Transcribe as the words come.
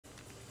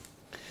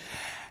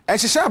And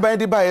she shall by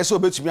the buyer so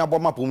bet me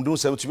about my pum do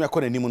some to me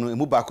according to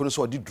me back on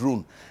so the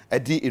drone a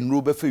D in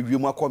Ruba for you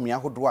more come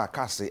out do a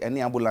castle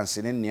any ambulance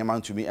in any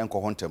amount to me and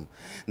cohontem.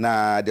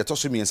 Na the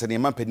toss me and send a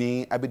man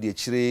penny abedi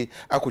chire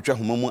akucha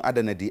humomo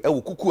adanadi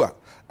e kukua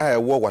a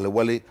war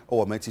wale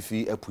or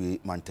metifi a pui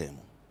mantem.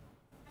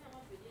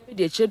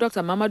 The chair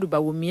Dr. Mamadu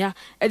Bawumia,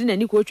 Edna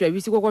Nico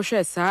Travis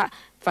Kokosha sa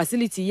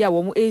facility ya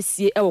womu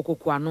AC e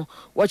wokokwano.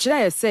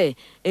 Wachira ye say,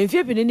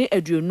 enfie pinini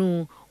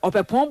eduonu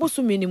opepon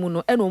so minimum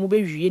no eno mu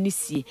bewie ni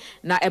sie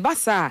na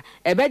ebasa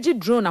ebeji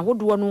drone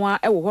ahodo no a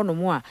ewo hono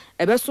mu a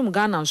ebesum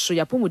Ghana nso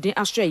yapomuden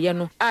ahweye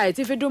no a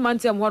etifido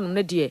mantem hono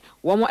ne de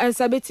womo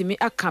ensa betimi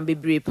aka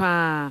bebre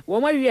pa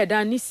womo awie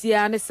dan ni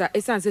sie ne sa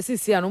esanse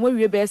sisi no mo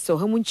awie be se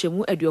hamu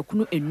nchemu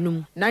aduakunu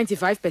enum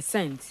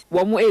 95%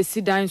 womo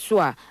esi dan so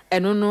a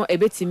eno no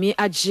ebetimi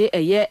age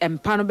eye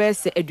empa no be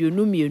se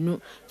aduonu mienu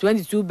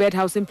 22 bed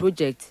housing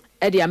project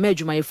edi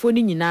amedwuma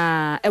yefoni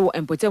nyina ewo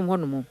empotem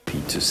hono mu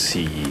to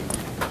see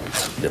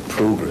the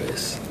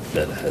progress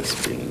that has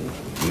been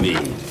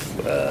made.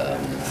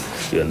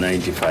 You're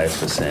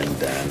 95%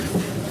 done,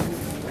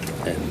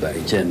 and by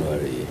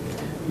January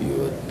you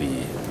would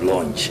be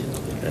launching.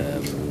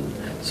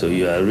 So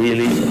you are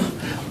really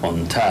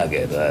on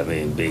target. I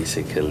mean,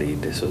 basically,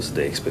 this was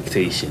the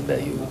expectation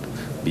that you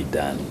would be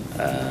done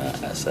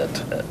as at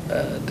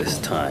this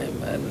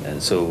time,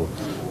 and so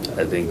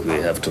I think we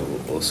have to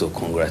also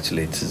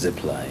congratulate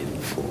Zipline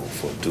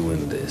for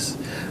doing this.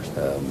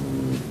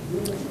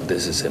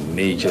 This is a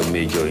major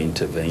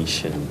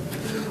intervention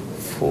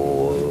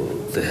for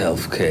the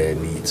healthcare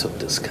needs of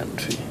this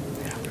country.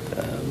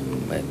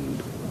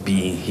 And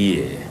being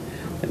here,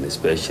 and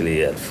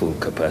especially at full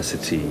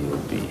capacity, you'll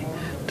be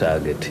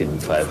targeting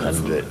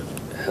 500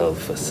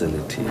 health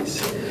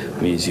facilities.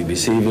 Means you'll be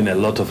saving a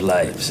lot of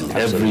lives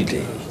every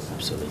day.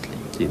 Absolutely.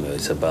 You know,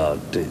 it's about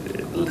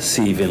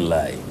saving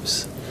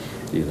lives.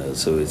 You know,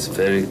 so it's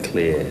very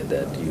clear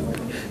that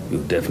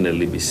you'll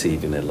definitely be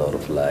saving a lot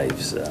of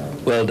lives.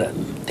 Well done.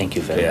 Thank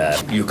you very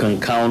much. You can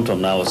count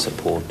on our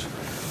support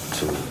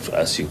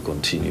as you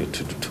continue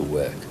to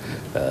work.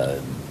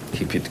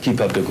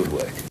 Keep up the good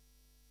work.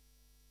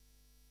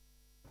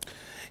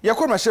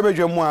 Yakoma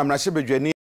shebedwe mu amna shebedwe